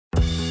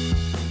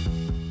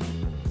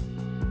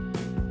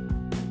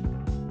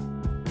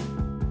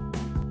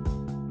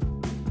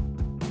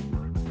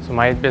So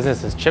my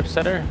business is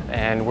Chipsetter,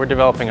 and we're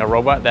developing a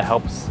robot that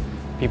helps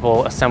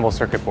people assemble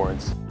circuit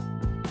boards.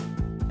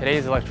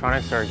 Today's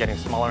electronics are getting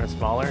smaller and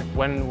smaller.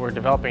 When we're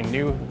developing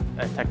new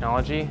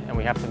technology and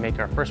we have to make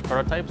our first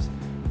prototypes,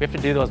 we have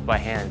to do those by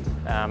hand,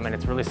 and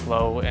it's really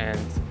slow and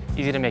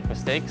easy to make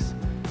mistakes.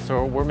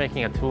 So we're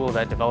making a tool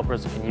that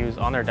developers can use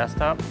on their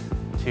desktop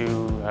to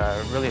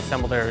really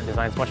assemble their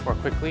designs much more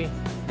quickly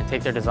and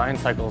take their design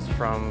cycles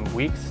from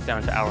weeks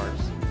down to hours.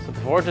 So the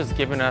Forge has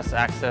given us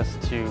access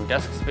to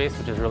desk space,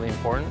 which is really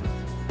important.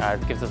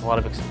 It gives us a lot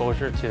of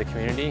exposure to the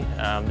community.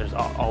 There's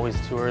always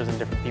tours and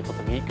different people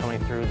to meet coming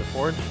through the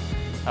Forge,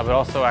 but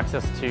also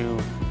access to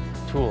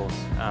tools.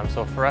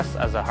 So for us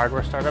as a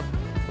hardware startup,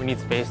 we need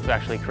space to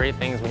actually create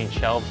things. We need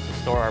shelves to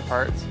store our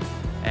parts,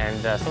 and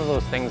some of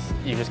those things,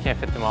 you just can't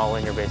fit them all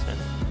in your basement.